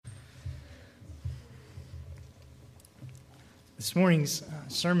This morning's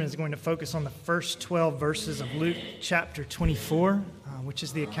sermon is going to focus on the first 12 verses of Luke chapter 24, which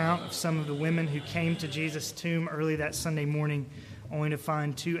is the account of some of the women who came to Jesus' tomb early that Sunday morning, only to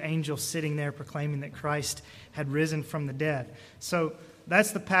find two angels sitting there proclaiming that Christ had risen from the dead. So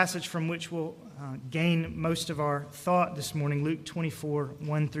that's the passage from which we'll gain most of our thought this morning, Luke 24,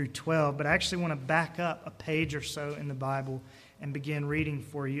 1 through 12. But I actually want to back up a page or so in the Bible and begin reading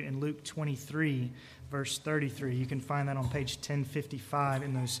for you in Luke 23, verse 33. You can find that on page 1055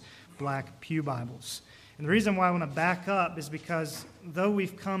 in those black pew Bibles. And the reason why I want to back up is because though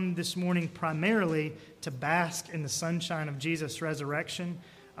we've come this morning primarily to bask in the sunshine of Jesus' resurrection,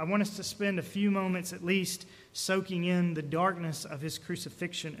 I want us to spend a few moments at least soaking in the darkness of his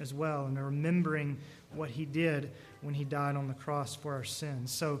crucifixion as well and remembering what he did when he died on the cross for our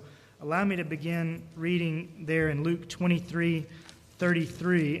sins. So allow me to begin reading there in Luke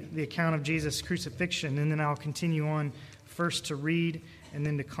 23:33, the account of Jesus' crucifixion, and then I'll continue on first to read and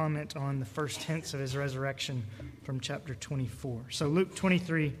then to comment on the first hints of his resurrection from chapter 24. So Luke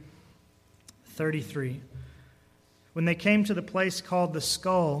 23:33. When they came to the place called the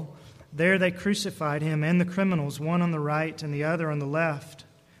Skull, there they crucified him and the criminals, one on the right and the other on the left.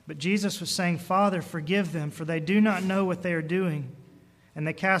 But Jesus was saying, "Father, forgive them, for they do not know what they are doing." And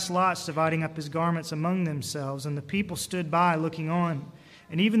they cast lots, dividing up his garments among themselves. And the people stood by, looking on.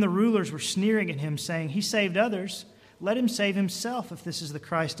 And even the rulers were sneering at him, saying, "He saved others. Let him save himself, if this is the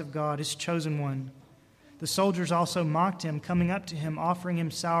Christ of God, his chosen one." The soldiers also mocked him, coming up to him, offering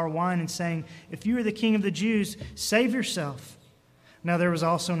him sour wine, and saying, "If you are the king of the Jews, save yourself." Now there was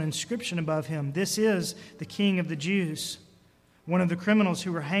also an inscription above him, "This is the King of the Jews." One of the criminals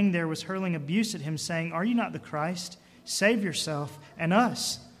who were hanged there was hurling abuse at him, saying, "Are you not the Christ? Save yourself and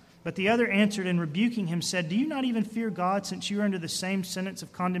us." But the other answered and rebuking him said, "Do you not even fear God, since you are under the same sentence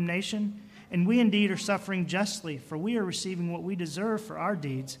of condemnation? And we indeed are suffering justly, for we are receiving what we deserve for our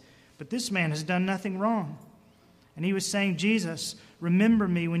deeds. But this man has done nothing wrong." And he was saying, "Jesus, remember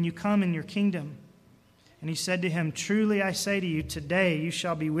me when you come in your kingdom." And he said to him, "Truly I say to you, today you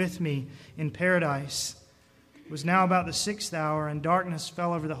shall be with me in paradise." It was now about the 6th hour, and darkness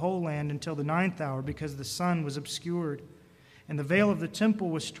fell over the whole land until the 9th hour, because the sun was obscured. And the veil of the temple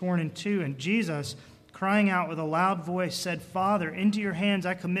was torn in two, and Jesus, crying out with a loud voice, said, "Father, into your hands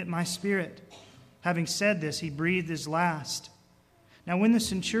I commit my spirit." Having said this, he breathed his last. Now when the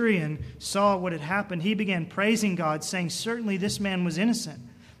centurion saw what had happened, he began praising God, saying, "Certainly this man was innocent."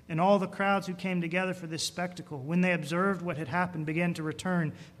 And all the crowds who came together for this spectacle, when they observed what had happened, began to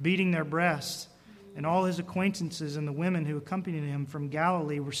return, beating their breasts. And all his acquaintances and the women who accompanied him from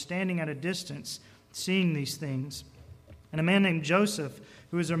Galilee were standing at a distance, seeing these things. And a man named Joseph,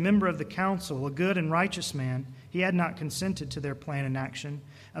 who was a member of the council, a good and righteous man, he had not consented to their plan and action,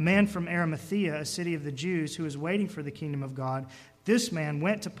 a man from Arimathea, a city of the Jews, who was waiting for the kingdom of God, this man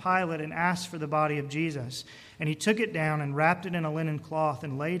went to Pilate and asked for the body of Jesus. And he took it down and wrapped it in a linen cloth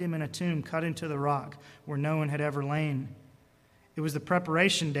and laid him in a tomb cut into the rock where no one had ever lain. It was the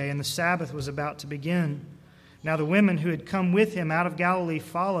preparation day, and the Sabbath was about to begin. Now the women who had come with him out of Galilee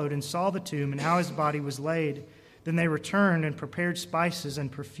followed and saw the tomb and how his body was laid. Then they returned and prepared spices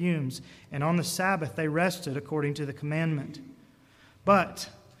and perfumes, and on the Sabbath they rested according to the commandment. But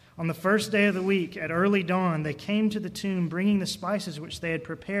on the first day of the week, at early dawn, they came to the tomb, bringing the spices which they had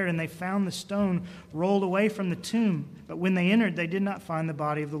prepared, and they found the stone rolled away from the tomb. But when they entered, they did not find the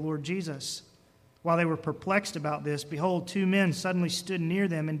body of the Lord Jesus. While they were perplexed about this, behold, two men suddenly stood near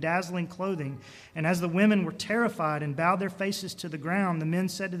them in dazzling clothing. And as the women were terrified and bowed their faces to the ground, the men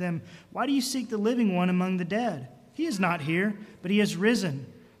said to them, "Why do you seek the living one among the dead? He is not here, but he has risen.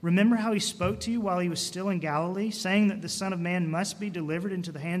 Remember how he spoke to you while he was still in Galilee, saying that the Son of Man must be delivered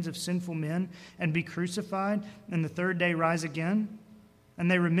into the hands of sinful men and be crucified, and the third day rise again?" And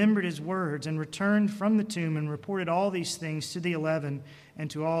they remembered his words and returned from the tomb and reported all these things to the 11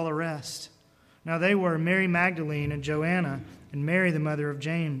 and to all the rest. Now they were Mary Magdalene and Joanna and Mary the mother of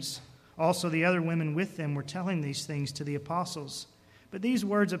James. Also the other women with them were telling these things to the apostles. But these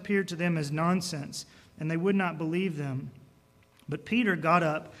words appeared to them as nonsense, and they would not believe them. But Peter got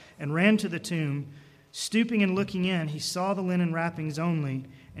up and ran to the tomb. Stooping and looking in, he saw the linen wrappings only,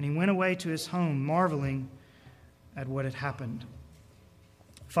 and he went away to his home, marveling at what had happened.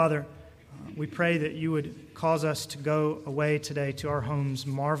 Father, we pray that you would cause us to go away today to our homes,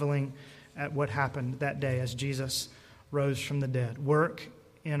 marveling at what happened that day as Jesus rose from the dead. Work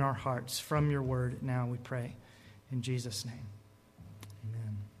in our hearts from your word now, we pray. In Jesus' name,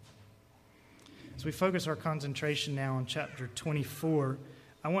 amen. As we focus our concentration now on chapter 24,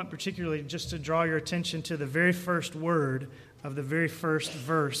 I want particularly just to draw your attention to the very first word of the very first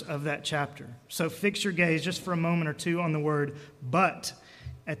verse of that chapter. So fix your gaze just for a moment or two on the word but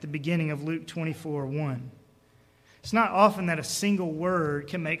at the beginning of Luke 24:1. It's not often that a single word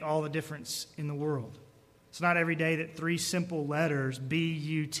can make all the difference in the world. It's not every day that three simple letters,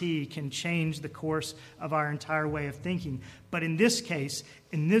 B-U-T, can change the course of our entire way of thinking. But in this case,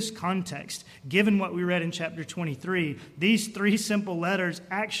 in this context, given what we read in chapter 23, these three simple letters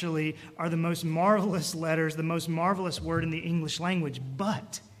actually are the most marvelous letters, the most marvelous word in the English language.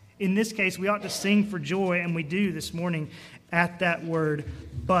 But in this case, we ought to sing for joy, and we do this morning at that word,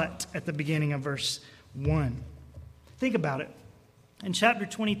 but, at the beginning of verse 1. Think about it. In chapter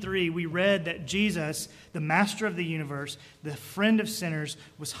 23, we read that Jesus, the master of the universe, the friend of sinners,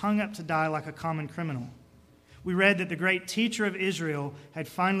 was hung up to die like a common criminal. We read that the great teacher of Israel had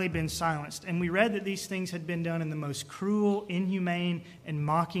finally been silenced, and we read that these things had been done in the most cruel, inhumane, and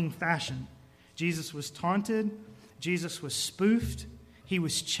mocking fashion. Jesus was taunted. Jesus was spoofed. He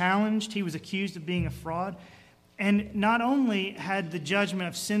was challenged. He was accused of being a fraud. And not only had the judgment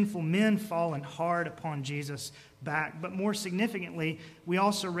of sinful men fallen hard upon Jesus back, but more significantly, we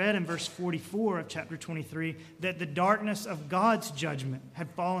also read in verse 44 of chapter 23 that the darkness of God's judgment had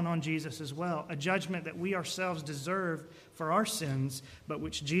fallen on Jesus as well, a judgment that we ourselves deserved for our sins, but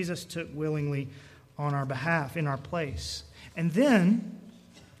which Jesus took willingly on our behalf, in our place. And then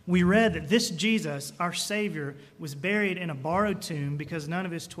we read that this Jesus, our Savior, was buried in a borrowed tomb because none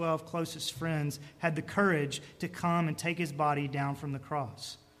of his 12 closest friends had the courage to come and take his body down from the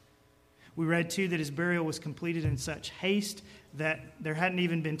cross. We read, too, that his burial was completed in such haste that there hadn't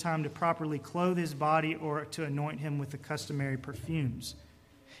even been time to properly clothe his body or to anoint him with the customary perfumes.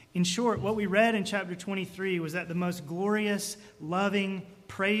 In short, what we read in chapter 23 was that the most glorious, loving,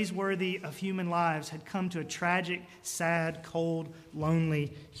 praiseworthy of human lives had come to a tragic, sad, cold,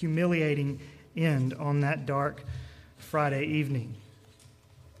 lonely, humiliating end on that dark Friday evening.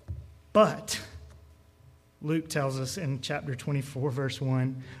 But Luke tells us in chapter 24, verse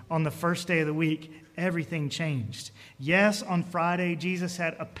 1, on the first day of the week, everything changed. Yes, on Friday, Jesus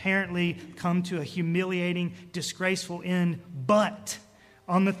had apparently come to a humiliating, disgraceful end, but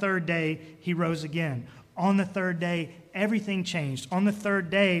on the third day, he rose again. On the third day, everything changed. On the third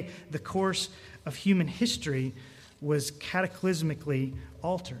day, the course of human history was cataclysmically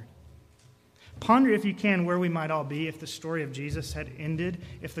altered. Ponder, if you can, where we might all be if the story of Jesus had ended,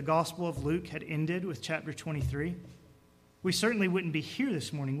 if the Gospel of Luke had ended with chapter 23. We certainly wouldn't be here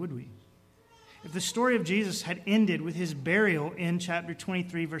this morning, would we? If the story of Jesus had ended with his burial in chapter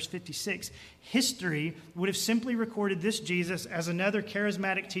 23, verse 56, history would have simply recorded this Jesus as another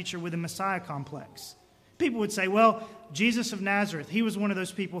charismatic teacher with a Messiah complex. People would say, well, Jesus of Nazareth, he was one of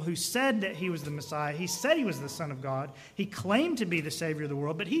those people who said that he was the Messiah. He said he was the Son of God. He claimed to be the Savior of the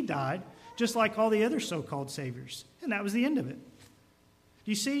world, but he died, just like all the other so-called saviors. And that was the end of it.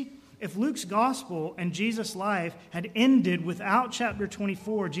 Do you see? If Luke's gospel and Jesus' life had ended without chapter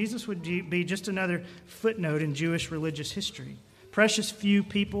 24, Jesus would be just another footnote in Jewish religious history. Precious few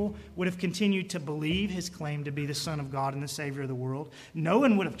people would have continued to believe his claim to be the Son of God and the Savior of the world. No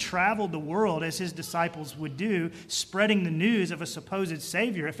one would have traveled the world as his disciples would do, spreading the news of a supposed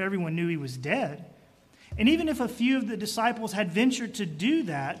Savior if everyone knew he was dead. And even if a few of the disciples had ventured to do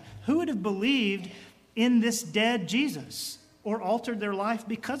that, who would have believed in this dead Jesus or altered their life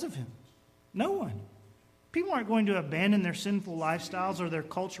because of him? No one. People aren't going to abandon their sinful lifestyles or their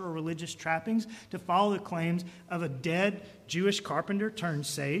cultural or religious trappings to follow the claims of a dead Jewish carpenter turned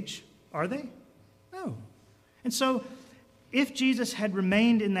sage, are they? No. And so, if Jesus had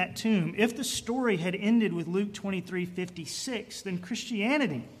remained in that tomb, if the story had ended with Luke 23:56, then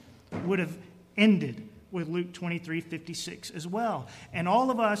Christianity would have ended with Luke 23:56 as well. And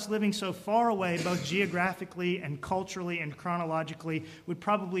all of us living so far away, both geographically and culturally and chronologically, would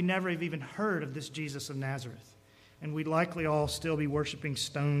probably never have even heard of this Jesus of Nazareth. And we'd likely all still be worshiping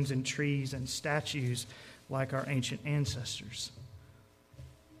stones and trees and statues like our ancient ancestors.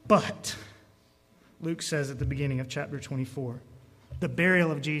 But, Luke says at the beginning of chapter 24, the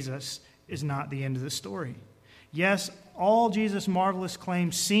burial of Jesus is not the end of the story. Yes, all Jesus' marvelous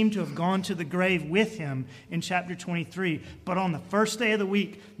claims seem to have gone to the grave with him in chapter 23. But on the first day of the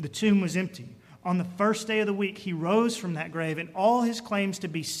week, the tomb was empty. On the first day of the week, he rose from that grave, and all his claims to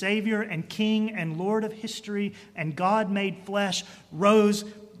be Savior and King and Lord of history and God made flesh rose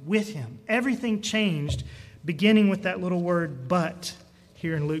with him. Everything changed, beginning with that little word, but,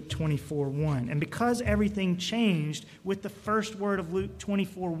 here in Luke 24:1. And because everything changed with the first word of Luke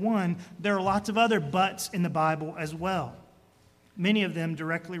 24:1, there are lots of other buts in the Bible as well. Many of them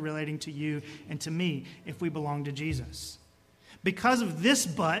directly relating to you and to me if we belong to Jesus. Because of this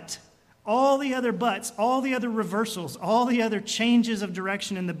but, All the other buts, all the other reversals, all the other changes of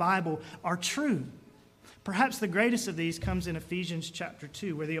direction in the Bible are true. Perhaps the greatest of these comes in Ephesians chapter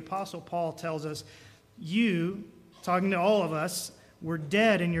 2, where the Apostle Paul tells us, you, talking to all of us, were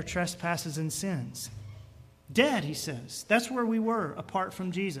dead in your trespasses and sins. Dead, he says. That's where we were apart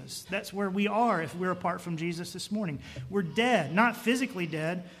from Jesus. That's where we are if we're apart from Jesus this morning. We're dead, not physically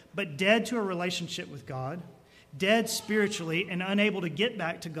dead, but dead to a relationship with God, dead spiritually and unable to get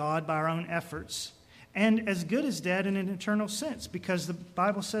back to God by our own efforts, and as good as dead in an eternal sense, because the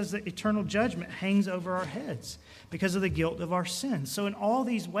Bible says that eternal judgment hangs over our heads because of the guilt of our sins. So in all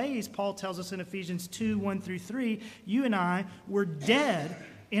these ways, Paul tells us in Ephesians 2, 1 through 3, you and I were dead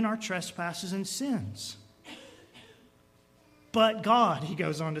in our trespasses and sins. But God, he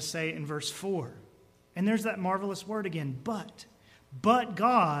goes on to say in verse 4, and there's that marvelous word again, but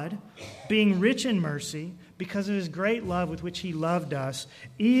God, being rich in mercy, because of his great love with which he loved us,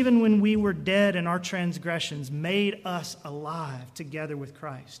 even when we were dead in our transgressions, made us alive together with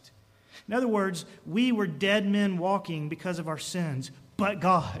Christ. In other words, we were dead men walking because of our sins, but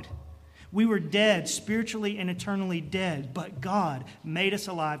God. We were dead, spiritually and eternally dead, but God made us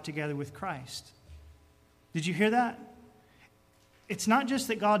alive together with Christ. Did you hear that? It's not just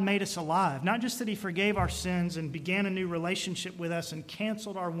that God made us alive, not just that he forgave our sins and began a new relationship with us and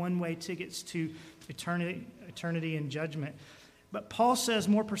canceled our one-way tickets to eternity and judgment. But Paul says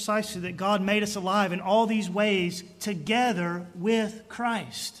more precisely that God made us alive in all these ways together with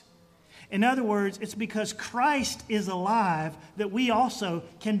Christ. In other words, it's because Christ is alive that we also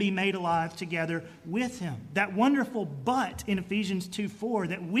can be made alive together with him. That wonderful but in Ephesians 2:4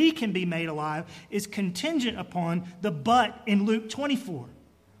 that we can be made alive is contingent upon the but in Luke 24.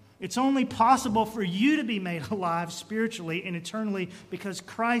 It's only possible for you to be made alive spiritually and eternally because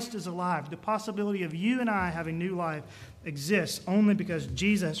Christ is alive. The possibility of you and I having new life exists only because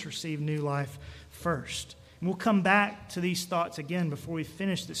Jesus received new life first. And we'll come back to these thoughts again before we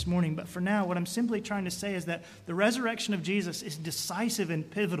finish this morning. But for now, what I'm simply trying to say is that the resurrection of Jesus is decisive and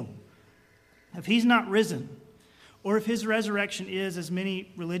pivotal. If he's not risen, or if his resurrection is, as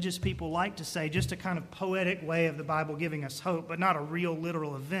many religious people like to say, just a kind of poetic way of the Bible giving us hope, but not a real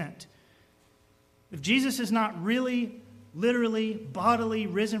literal event. If Jesus is not really, literally, bodily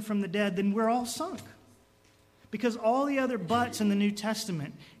risen from the dead, then we're all sunk. Because all the other buts in the New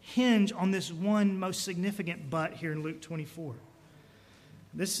Testament hinge on this one most significant but here in Luke 24.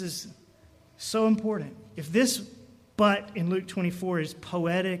 This is so important. If this but in Luke 24 is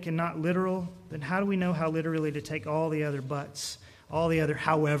poetic and not literal, then how do we know how literally to take all the other buts, all the other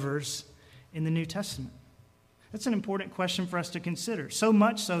howevers in the New Testament? That's an important question for us to consider. So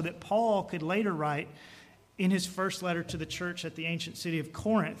much so that Paul could later write in his first letter to the church at the ancient city of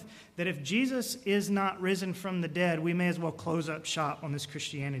Corinth, that if Jesus is not risen from the dead, we may as well close up shop on this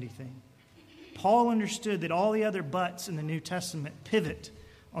Christianity thing. Paul understood that all the other buts in the New Testament pivot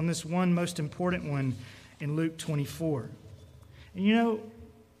on this one most important one in Luke 24. And you know,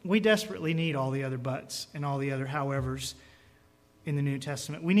 we desperately need all the other buts and all the other howevers in the New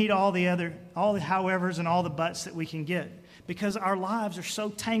Testament. We need all the howevers and all the buts that we can get because our lives are so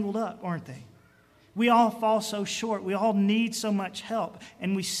tangled up, aren't they? We all fall so short. We all need so much help.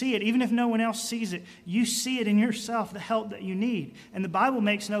 And we see it. Even if no one else sees it, you see it in yourself, the help that you need. And the Bible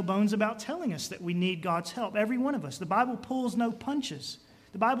makes no bones about telling us that we need God's help, every one of us. The Bible pulls no punches.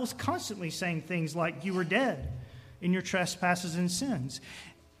 The Bible's constantly saying things like, you were dead in your trespasses and sins.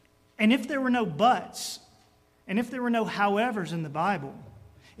 And if there were no buts, and if there were no howevers in the Bible,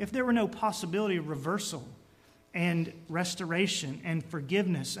 if there were no possibility of reversal, and restoration and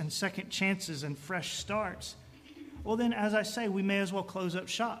forgiveness and second chances and fresh starts, well then, as I say, we may as well close up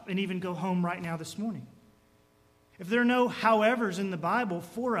shop and even go home right now this morning. If there are no howevers in the Bible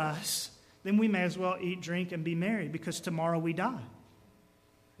for us, then we may as well eat, drink, and be merry because tomorrow we die.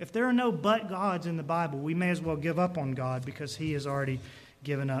 If there are no but gods in the Bible, we may as well give up on God because he has already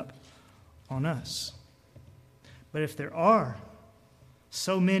given up on us. But if there are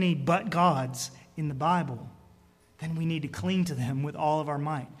so many but gods in the Bible, then we need to cling to them with all of our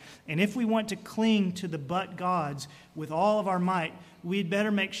might. And if we want to cling to the but gods with all of our might, we'd better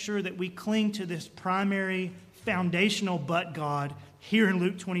make sure that we cling to this primary foundational but God here in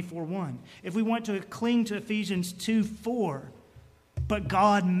Luke 24:1. If we want to cling to Ephesians 2:4, but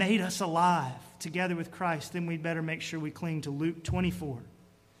God made us alive together with Christ, then we'd better make sure we cling to Luke 24.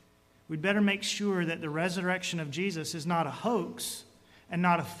 We'd better make sure that the resurrection of Jesus is not a hoax and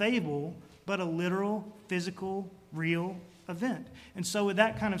not a fable, but a literal, physical, real event. And so with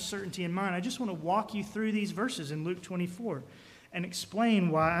that kind of certainty in mind, I just want to walk you through these verses in Luke 24. and explain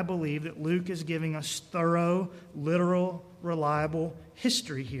why I believe that Luke is giving us thorough, literal, reliable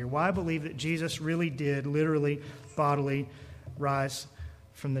history here. Why I believe that Jesus really did literally, bodily rise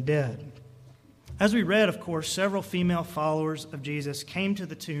from the dead. As we read, of course, several female followers of Jesus came to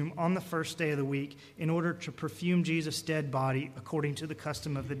the tomb on the first day of the week in order to perfume Jesus' dead body according to the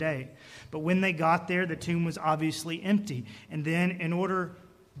custom of the day. But when they got there, the tomb was obviously empty. And then in order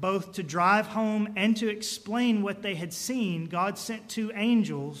both to drive home and to explain what they had seen, God sent two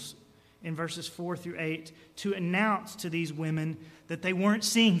angels in verses 4 through 8 to announce to these women that they weren't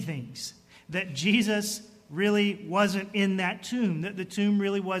seeing things, that Jesus really wasn't in that tomb, that the tomb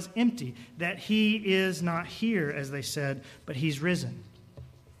really was empty, that he is not here, as they said, but he's risen.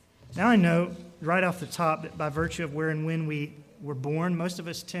 Now I know right off the top that by virtue of where and when we were born, most of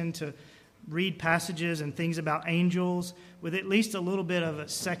us tend to read passages and things about angels with at least a little bit of a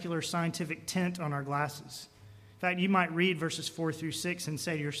secular scientific tint on our glasses. In fact, you might read verses 4 through 6 and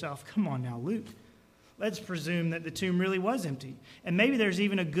say to yourself, come on now, Luke, let's presume that the tomb really was empty. And maybe there's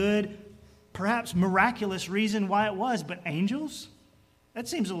even a good, perhaps miraculous reason why it was, but angels? That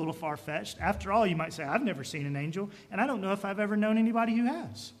seems a little far-fetched. After all, you might say, I've never seen an angel, and I don't know if I've ever known anybody who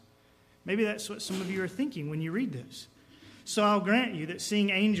has. Maybe that's what some of you are thinking when you read this. So I'll grant you that seeing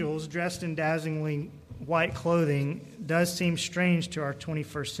angels dressed in dazzling white clothing does seem strange to our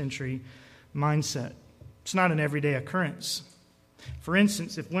 21st century mindset. It's not an everyday occurrence. For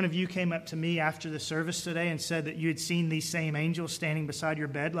instance, if one of you came up to me after the service today and said that you had seen these same angels standing beside your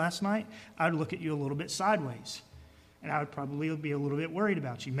bed last night, I would look at you a little bit sideways. And I would probably be a little bit worried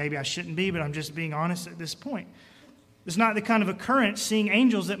about you. Maybe I shouldn't be, but I'm just being honest at this point. It's not the kind of occurrence, seeing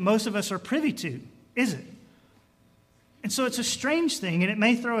angels, that most of us are privy to, is it? And so it's a strange thing, and it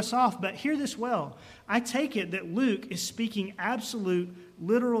may throw us off, but hear this well. I take it that Luke is speaking absolute,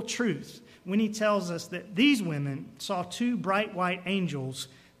 literal truth when he tells us that these women saw two bright white angels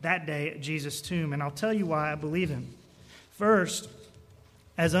that day at Jesus' tomb. And I'll tell you why I believe him. First,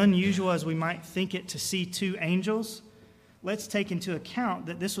 as unusual as we might think it to see two angels, let's take into account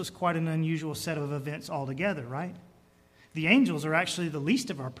that this was quite an unusual set of events altogether, right? The angels are actually the least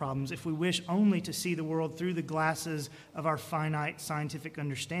of our problems if we wish only to see the world through the glasses of our finite scientific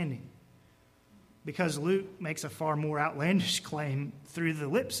understanding. Because Luke makes a far more outlandish claim through the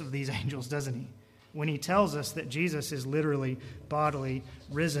lips of these angels, doesn't he? When he tells us that Jesus is literally, bodily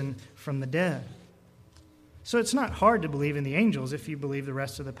risen from the dead. So it's not hard to believe in the angels if you believe the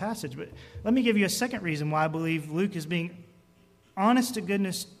rest of the passage. But let me give you a second reason why I believe Luke is being honest to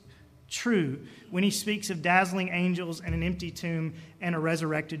goodness true when he speaks of dazzling angels and an empty tomb and a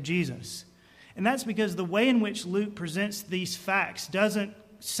resurrected Jesus. And that's because the way in which Luke presents these facts doesn't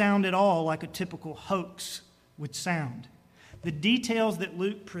sound at all like a typical hoax would sound. The details that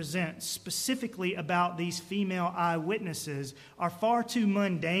Luke presents specifically about these female eyewitnesses are far too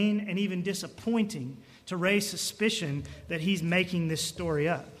mundane and even disappointing to raise suspicion that he's making this story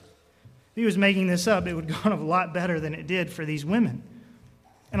up. If he was making this up, it would go on a lot better than it did for these women.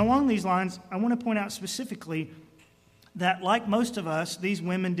 And along these lines, I want to point out specifically that, like most of us, these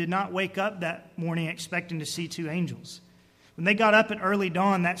women did not wake up that morning expecting to see two angels. When they got up at early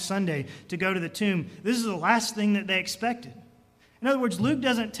dawn that Sunday to go to the tomb, this is the last thing that they expected. In other words, Luke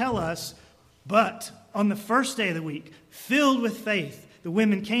doesn't tell us, but on the first day of the week, filled with faith, the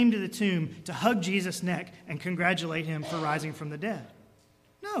women came to the tomb to hug Jesus' neck and congratulate him for rising from the dead.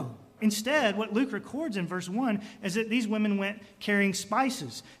 No. Instead, what Luke records in verse 1 is that these women went carrying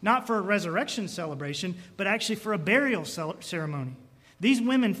spices, not for a resurrection celebration, but actually for a burial ceremony. These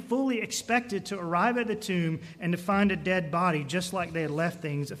women fully expected to arrive at the tomb and to find a dead body, just like they had left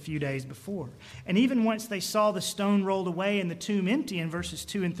things a few days before. And even once they saw the stone rolled away and the tomb empty in verses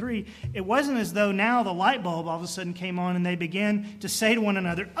 2 and 3, it wasn't as though now the light bulb all of a sudden came on and they began to say to one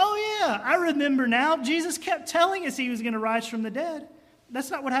another, "Oh yeah, I remember now. Jesus kept telling us he was going to rise from the dead."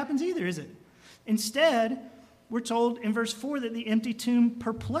 That's not what happens either, is it? Instead, we're told in verse 4 that the empty tomb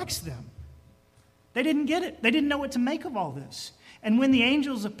perplexed them. They didn't get it. They didn't know what to make of all this. And when the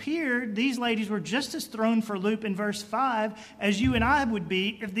angels appeared, these ladies were just as thrown for a loop in verse 5 as you and I would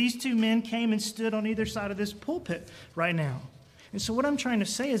be if these two men came and stood on either side of this pulpit right now. And so what I'm trying to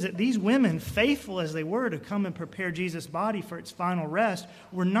say is that these women, faithful as they were to come and prepare Jesus' body for its final rest,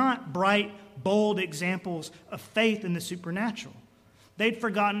 were not bright, bold examples of faith in the supernatural. They'd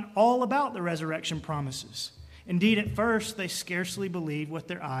forgotten all about the resurrection promises. Indeed, at first, they scarcely believed what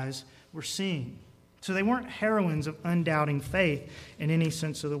their eyes were seeing. So they weren't heroines of undoubting faith in any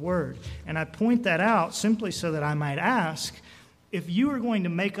sense of the word. And I point that out simply so that I might ask, if you are going to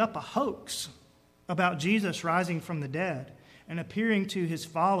make up a hoax about Jesus rising from the dead and appearing to his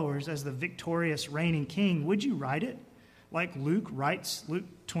followers as the victorious reigning king, would you write it? like Luke writes Luke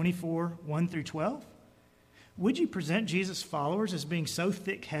 24, 1 through 12? Would you present Jesus' followers as being so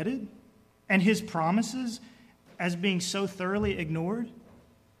thick-headed and his promises as being so thoroughly ignored?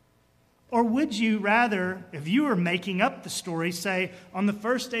 Or would you rather, if you were making up the story, say, on the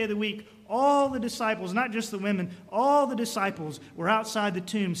first day of the week, all the disciples, not just the women, all the disciples were outside the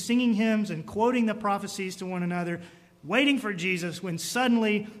tomb singing hymns and quoting the prophecies to one another, waiting for Jesus, when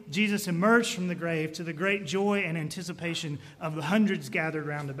suddenly Jesus emerged from the grave to the great joy and anticipation of the hundreds gathered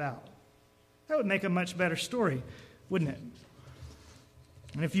round about? That would make a much better story, wouldn't it?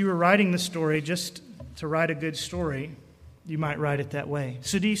 And if you were writing the story just to write a good story, you might write it that way.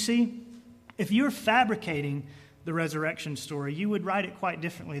 So do you see? If you were fabricating the resurrection story, you would write it quite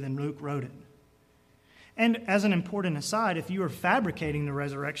differently than Luke wrote it. And as an important aside, if you were fabricating the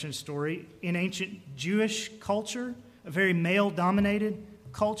resurrection story in ancient Jewish culture, a very male-dominated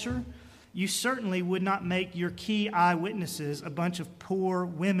culture, you certainly would not make your key eyewitnesses a bunch of poor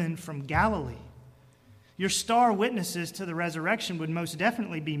women from Galilee. Your star witnesses to the resurrection would most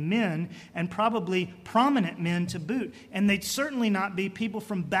definitely be men, and probably prominent men to boot. And they'd certainly not be people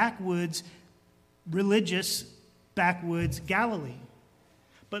from religious backwoods Galilee.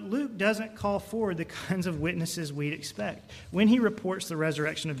 But Luke doesn't call forward the kinds of witnesses we'd expect. When he reports the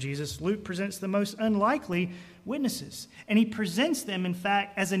resurrection of Jesus, Luke presents the most unlikely witnesses. And he presents them, in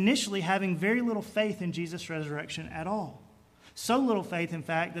fact, as initially having very little faith in Jesus' resurrection at all. So little faith, in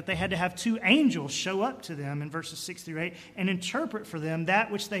fact, that they had to have two angels show up to them in verses 6 through 8 and interpret for them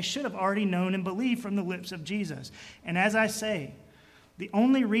that which they should have already known and believed from the lips of Jesus. And as I say, the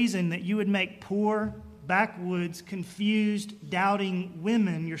only reason that you would make poor, backwoods, confused, doubting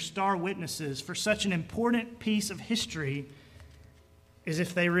women your star witnesses for such an important piece of history is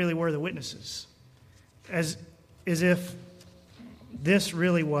if they really were the witnesses. As if this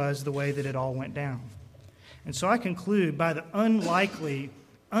really was the way that it all went down. And so I conclude by the unlikely,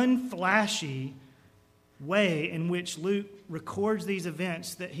 unflashy way in which Luke records these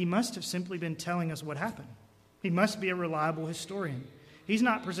events that he must have simply been telling us what happened. He must be a reliable historian. He's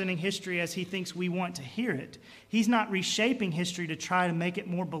not presenting history as he thinks we want to hear it. He's not reshaping history to try to make it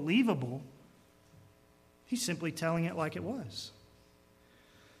more believable. He's simply telling it like it was.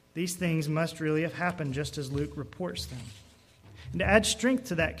 These things must really have happened just as Luke reports them. And to add strength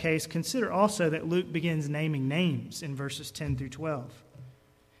to that case, consider also that Luke begins naming names in verses 10 through 12.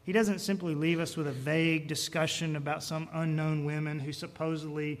 He doesn't simply leave us with a vague discussion about some unknown women who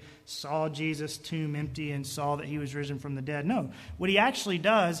supposedly saw Jesus' tomb empty and saw that he was risen from the dead. No, what he actually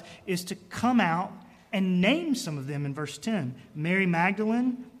does is to come out and name some of them in verse 10. Mary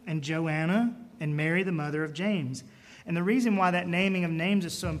Magdalene and Joanna and Mary, the mother of James. And the reason why that naming of names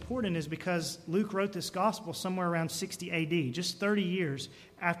is so important is because Luke wrote this gospel somewhere around 60 AD, just 30 years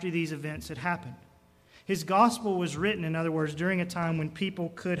after these events had happened. His gospel was written, in other words, during a time when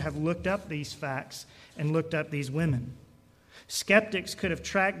people could have looked up these facts and looked up these women. Skeptics could have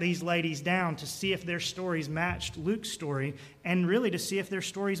tracked these ladies down to see if their stories matched Luke's story and really to see if their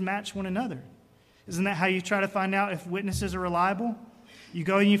stories matched one another. Isn't that how you try to find out if witnesses are reliable? You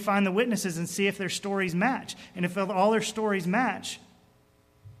go and you find the witnesses and see if their stories match. And if all their stories match,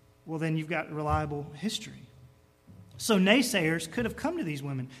 well, then you've got reliable history. So naysayers could have come to these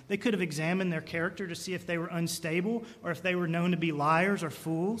women. They could have examined their character to see if they were unstable or if they were known to be liars or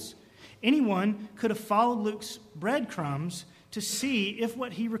fools. Anyone could have followed Luke's breadcrumbs to see if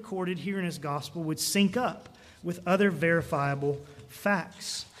what he recorded here in his gospel would sync up with other verifiable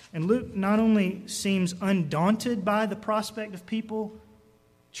facts. And Luke not only seems undaunted by the prospect of people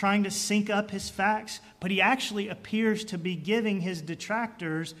trying to sync up his facts, but he actually appears to be giving his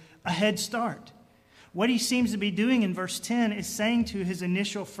detractors a head start. What he seems to be doing in verse 10 is saying to his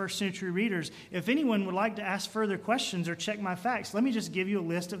initial first century readers, if anyone would like to ask further questions or check my facts, let me just give you a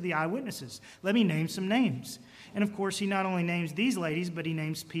list of the eyewitnesses. Let me name some names. And of course, he not only names these ladies, but he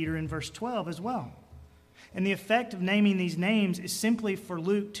names Peter in verse 12 as well. And the effect of naming these names is simply for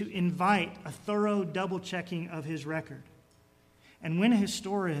Luke to invite a thorough double-checking of his record. And when a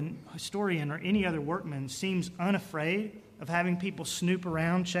historian or any other workman seems unafraid of having people snoop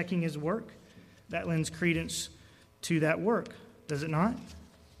around checking his work, that lends credence to that work, does it not?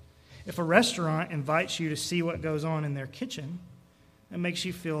 If a restaurant invites you to see what goes on in their kitchen, it makes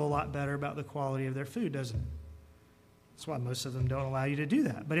you feel a lot better about the quality of their food, doesn't it? That's why most of them don't allow you to do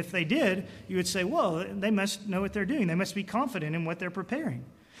that. But if they did, you would say, well, they must know what they're doing. They must be confident in what they're preparing.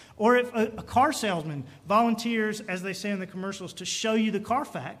 Or if a car salesman volunteers, as they say in the commercials, to show you the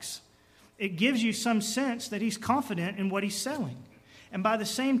Carfax, it gives you some sense that he's confident in what he's selling. And by the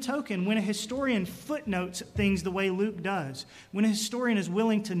same token, when a historian footnotes things the way Luke does, when a historian is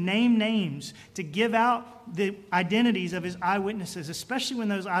willing to name names, to give out the identities of his eyewitnesses, especially when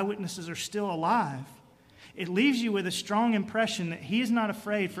those eyewitnesses are still alive, it leaves you with a strong impression that he is not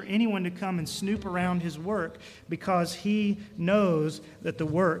afraid for anyone to come and snoop around his work because he knows that the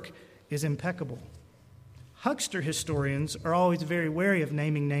work is impeccable. Huckster historians are always very wary of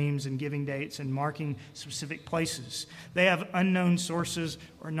naming names and giving dates and marking specific places. They have unknown sources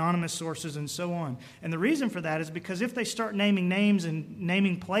or anonymous sources and so on. And the reason for that is because if they start naming names and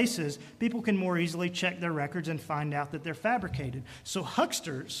naming places, people can more easily check their records and find out that they're fabricated. So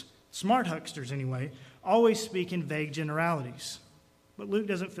hucksters, smart hucksters anyway, always speak in vague generalities. But Luke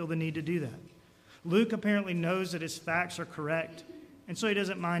doesn't feel the need to do that. Luke apparently knows that his facts are correct, and so he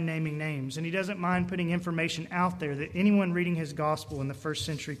doesn't mind naming names, and he doesn't mind putting information out there that anyone reading his gospel in the first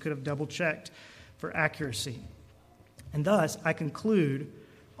century could have double-checked for accuracy. And thus, I conclude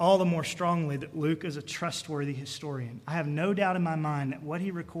all the more strongly that Luke is a trustworthy historian. I have no doubt in my mind that what he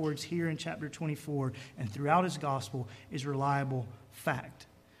records here in chapter 24 and throughout his gospel is reliable fact.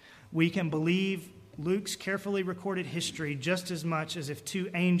 We can believe Luke's carefully recorded history just as much as if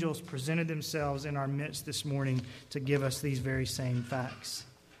two angels presented themselves in our midst this morning to give us these very same facts.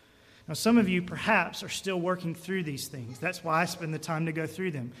 Now, some of you perhaps are still working through these things. That's why I spend the time to go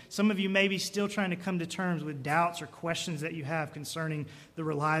through them. Some of you may be still trying to come to terms with doubts or questions that you have concerning the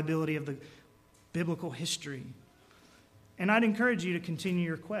reliability of the biblical history. And I'd encourage you to continue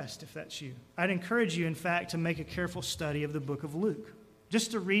your quest if that's you. I'd encourage you, in fact, to make a careful study of the book of Luke.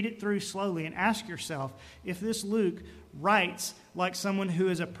 Just to read it through slowly and ask yourself if this Luke writes like someone who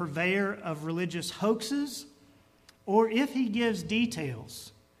is a purveyor of religious hoaxes, or if he gives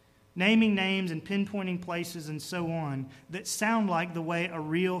details, naming names and pinpointing places and so on, that sound like the way a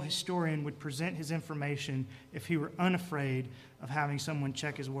real historian would present his information if he were unafraid of having someone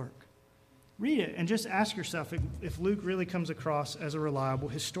check his work. Read it and just ask yourself if Luke really comes across as a reliable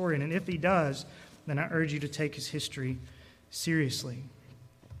historian. And if he does, then I urge you to take his history seriously.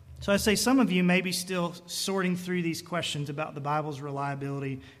 So I say some of you may be still sorting through these questions about the Bible's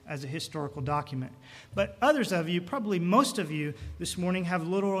reliability as a historical document. But others of you, probably most of you this morning, have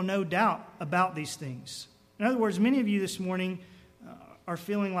little or no doubt about these things. In other words, many of you this morning are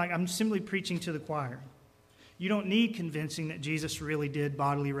feeling like I'm simply preaching to the choir. You don't need convincing that Jesus really did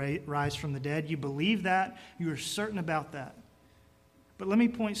bodily rise from the dead. You believe that. You are certain about that. But let me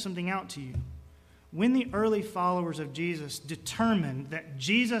point something out to you. When the early followers of Jesus determined that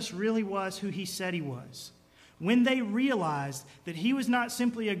Jesus really was who he said he was, when they realized that he was not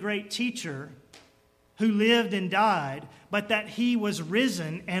simply a great teacher who lived and died, but that he was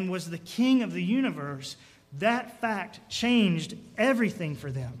risen and was the king of the universe, that fact changed everything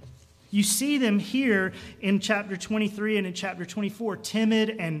for them. You see them here in chapter 23 and in chapter 24, timid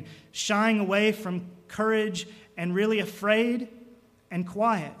and shying away from courage and really afraid and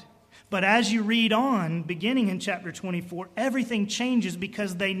quiet. But as you read on, beginning in chapter 24, everything changes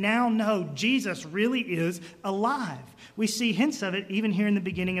because they now know Jesus really is alive. We see hints of it even here in the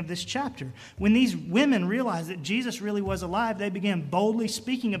beginning of this chapter. When these women realized that Jesus really was alive, they began boldly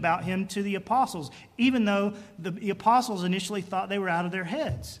speaking about him to the apostles, even though the apostles initially thought they were out of their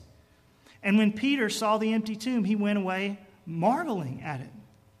heads. And when Peter saw the empty tomb, he went away marveling at it.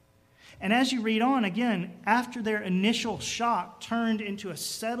 And as you read on, again, after their initial shock turned into a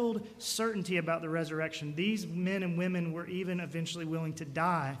settled certainty about the resurrection, these men and women were even eventually willing to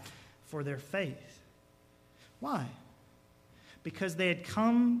die for their faith. Why? Because they had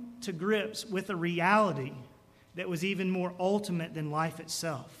come to grips with a reality that was even more ultimate than life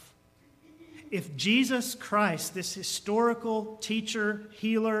itself. If Jesus Christ, this historical teacher,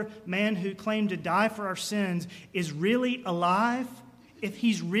 healer, man who claimed to die for our sins, is really alive, if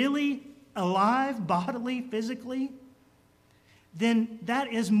he's really alive, bodily, physically, then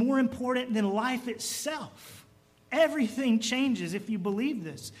that is more important than life itself. Everything changes if you believe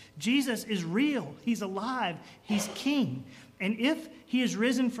this. Jesus is real. He's alive. He's king. And if he is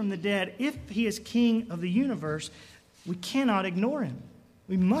risen from the dead, if he is king of the universe, we cannot ignore him.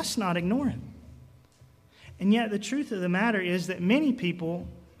 We must not ignore him. And yet the truth of the matter is that many people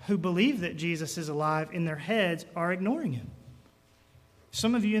who believe that Jesus is alive in their heads are ignoring him.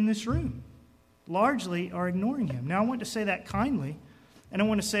 Some of you in this room largely are ignoring him. Now, I want to say that kindly, and I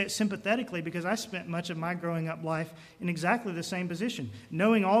want to say it sympathetically because I spent much of my growing up life in exactly the same position,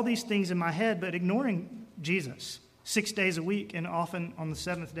 knowing all these things in my head, but ignoring Jesus 6 days a week and often on the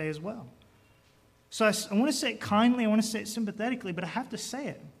seventh day as well. So I want to say it kindly, I want to say it sympathetically, but I have to say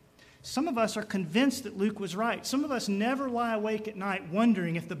it. Some of us are convinced that Luke was right. Some of us never lie awake at night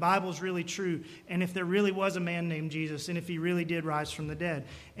wondering if the Bible's really true and if there really was a man named Jesus and if he really did rise from the dead.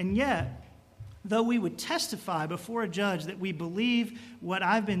 And yet, though we would testify before a judge that we believe what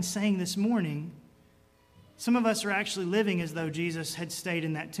I've been saying this morning, some of us are actually living as though Jesus had stayed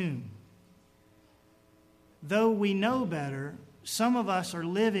in that tomb. Though we know better, some of us are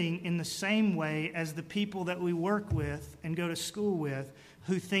living in the same way as the people that we work with and go to school with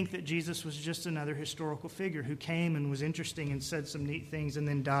who think that Jesus was just another historical figure who came and was interesting and said some neat things and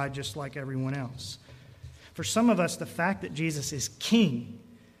then died just like everyone else. For some of us, the fact that Jesus is king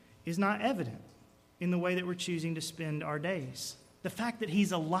is not evident in the way that we're choosing to spend our days. The fact that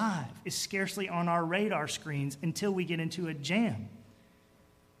he's alive is scarcely on our radar screens until we get into a jam.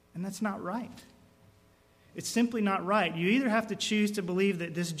 And that's not right. It's simply not right. You either have to choose to believe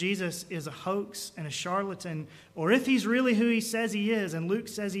that this Jesus is a hoax and a charlatan, or if he's really who he says he is, and Luke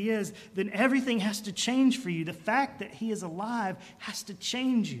says he is, then everything has to change for you. The fact that he is alive has to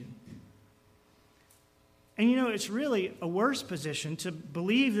change you. And it's really a worse position to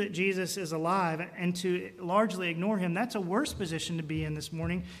believe that Jesus is alive and to largely ignore him. That's a worse position to be in this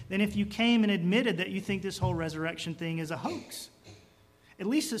morning than if you came and admitted that you think this whole resurrection thing is a hoax. At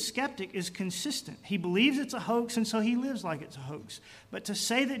least a skeptic is consistent. He believes it's a hoax, and so he lives like it's a hoax. But to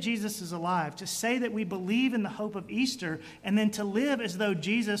say that Jesus is alive, to say that we believe in the hope of Easter, and then to live as though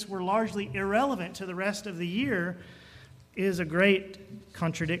Jesus were largely irrelevant to the rest of the year is a great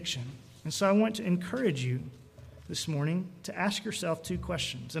contradiction. And so I want to encourage you this morning to ask yourself two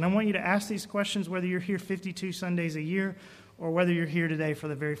questions. And I want you to ask these questions whether you're here 52 Sundays a year or whether you're here today for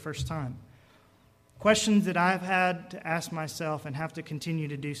the very first time. Questions that I've had to ask myself and have to continue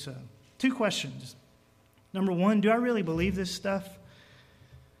to do so. Two questions. Number one, do I really believe this stuff?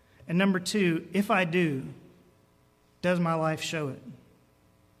 And number two, if I do, does my life show it?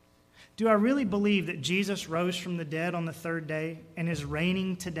 Do I really believe that Jesus rose from the dead on the third day and is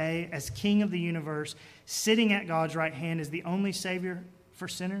reigning today as King of the universe, sitting at God's right hand as the only Savior for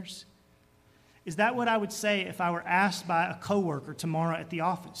sinners? Is that what I would say if I were asked by a coworker tomorrow at the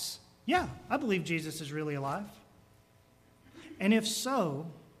office? Yeah, I believe Jesus is really alive. And if so,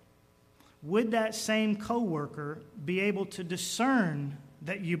 would that same coworker be able to discern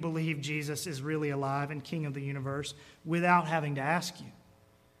that you believe Jesus is really alive and King of the universe without having to ask you?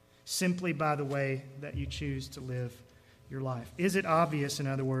 Simply by the way that you choose to live your life. Is it obvious, in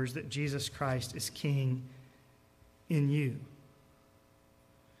other words, that Jesus Christ is King in you?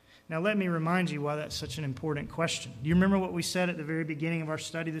 Now, let me remind you why that's such an important question. Do you remember what we said at the very beginning of our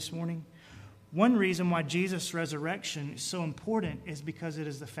study this morning? One reason why Jesus' resurrection is so important is because it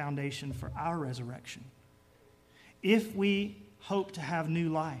is the foundation for our resurrection. If we hope to have new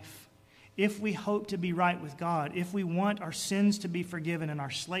life, if we hope to be right with God, if we want our sins to be forgiven and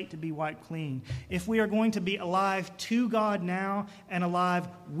our slate to be wiped clean, if we are going to be alive to God now and alive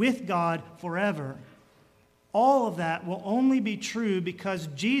with God forever, all of that will only be true because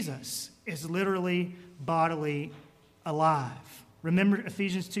Jesus is literally bodily alive. Remember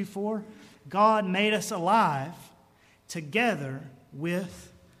Ephesians 2:4? God made us alive together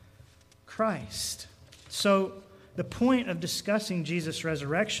with Christ. So the point of discussing Jesus'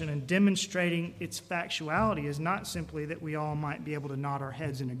 resurrection and demonstrating its factuality is not simply that we all might be able to nod our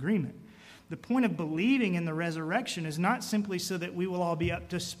heads in agreement. The point of believing in the resurrection is not simply so that we will all be up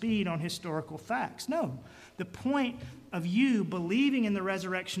to speed on historical facts. No. The point of you believing in the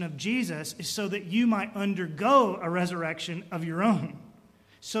resurrection of Jesus is so that you might undergo a resurrection of your own,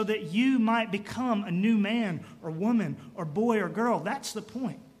 so that you might become a new man or woman or boy or girl. That's the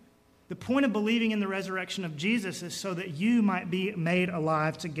point. The point of believing in the resurrection of Jesus is so that you might be made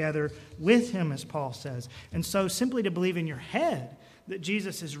alive together with him, as Paul says. And so simply to believe in your head that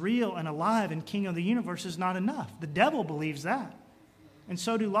Jesus is real and alive and King of the universe is not enough. The devil believes that. And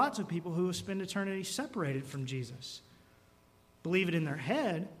so do lots of people who will spend eternity separated from Jesus. Believe it in their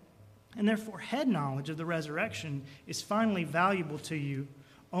head, and therefore head knowledge of the resurrection is finally valuable to you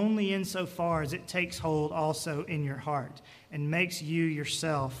only insofar as it takes hold also in your heart and makes you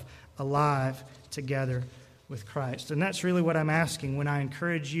yourself alive together with Christ. And that's really what I'm asking when I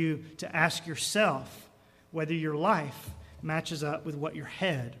encourage you to ask yourself whether your life matches up with what your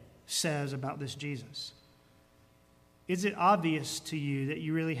head says about this Jesus. Is it obvious to you that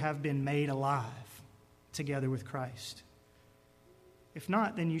you really have been made alive together with Christ? If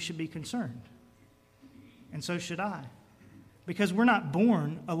not, then you should be concerned. And so should I. Because we're not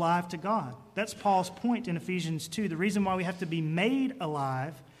born alive to God. That's Paul's point in Ephesians 2. The reason why we have to be made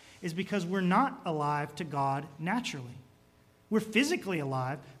alive is because we're not alive to God naturally. We're physically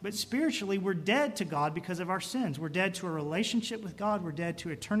alive, but spiritually we're dead to God because of our sins. We're dead to a relationship with God. We're dead to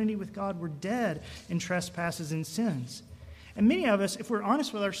eternity with God. We're dead in trespasses and sins. And many of us, if we're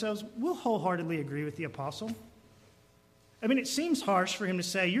honest with ourselves, we'll wholeheartedly agree with the apostle. I mean, it seems harsh for him to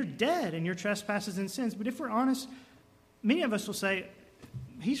say, you're dead in your trespasses and sins. But if we're honest, many of us will say,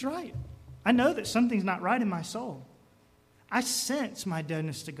 he's right. I know that something's not right in my soul. I sense my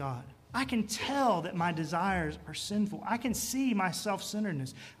deadness to God. I can tell that my desires are sinful. I can see my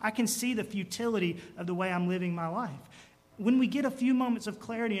self-centeredness. I can see the futility of the way I'm living my life. When we get a few moments of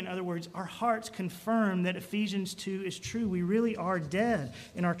clarity, in other words, our hearts confirm that Ephesians 2 is true. We really are dead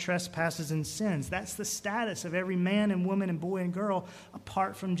in our trespasses and sins. That's the status of every man and woman and boy and girl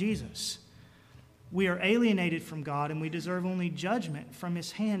apart from Jesus. We are alienated from God, and we deserve only judgment from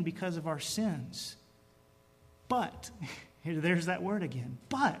his hand because of our sins. But, there's that word again,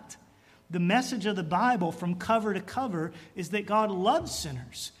 but the message of the Bible from cover to cover is that God loves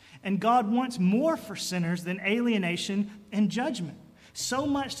sinners, and God wants more for sinners than alienation and judgment. So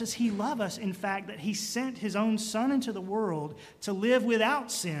much does he love us, in fact, that he sent his own Son into the world to live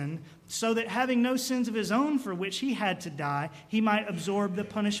without sin, so that having no sins of his own for which he had to die, he might absorb the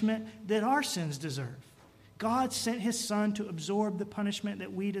punishment that our sins deserve. God sent his Son to absorb the punishment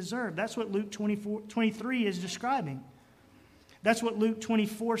that we deserve. That's what Luke 23 is describing. That's what Luke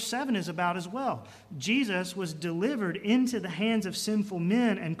 24:7 is about as well. Jesus was delivered into the hands of sinful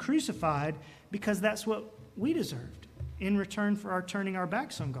men and crucified because that's what we deserved in return for our turning our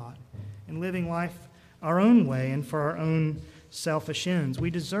backs on God and living life our own way and for our own selfish ends.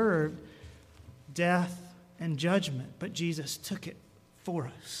 We deserved death and judgment, but Jesus took it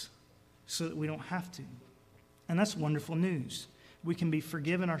for us so that we don't have to. And that's wonderful news. We can be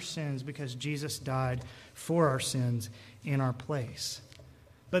forgiven our sins because Jesus died for our sins in our place.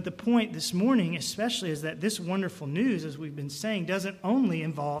 But the point this morning especially is that this wonderful news, as we've been saying, doesn't only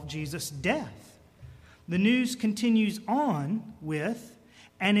involve Jesus' death. The news continues on with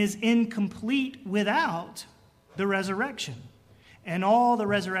and is incomplete without the resurrection and all the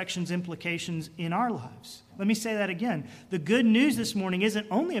resurrection's implications in our lives. Let me say that again. The good news this morning isn't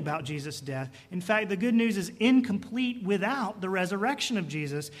only about Jesus' death. In fact, the good news is incomplete without the resurrection of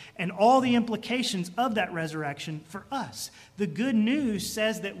Jesus and all the implications of that resurrection for us. The good news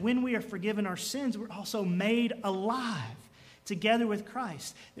says that when we are forgiven our sins, we're also made alive together with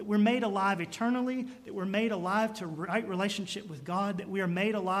Christ, that we're made alive eternally, that we're made alive to right relationship with God, that we are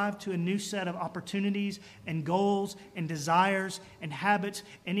made alive to a new set of opportunities and goals and desires and habits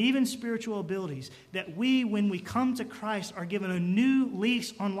and even spiritual abilities, that we, when we come to Christ, are given a new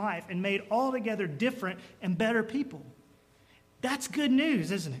lease on life and made altogether different and better people. That's good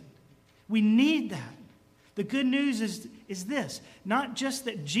news, isn't it? We need that. The good news is this, not just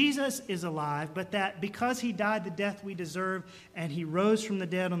that Jesus is alive, but that because he died the death we deserve and he rose from the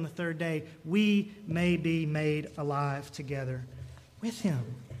dead on the third day, we may be made alive together with him.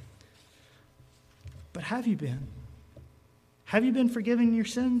 But have you been? Have you been forgiven your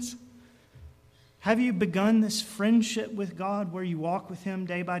sins? Have you begun this friendship with God where you walk with him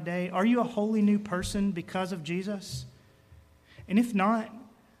day by day? Are you a wholly new person because of Jesus? And if not,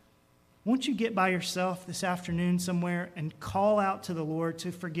 won't you get by yourself this afternoon somewhere and call out to the Lord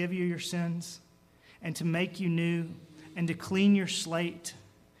to forgive you your sins and to make you new and to clean your slate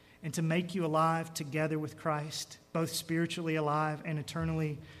and to make you alive together with Christ, both spiritually alive and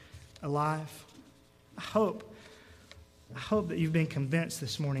eternally alive? I hope that you've been convinced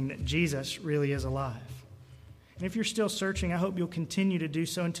this morning that Jesus really is alive. And if you're still searching, I hope you'll continue to do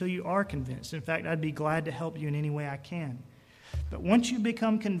so until you are convinced. In fact, I'd be glad to help you in any way I can. But once you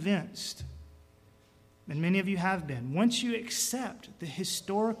become convinced, and many of you have been, once you accept the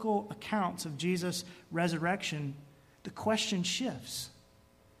historical accounts of Jesus' resurrection, the question shifts.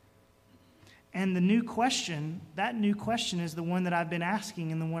 And that new question is the one that I've been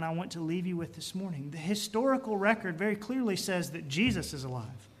asking and the one I want to leave you with this morning. The historical record very clearly says that Jesus is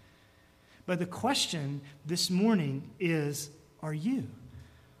alive. But the question this morning is, are you?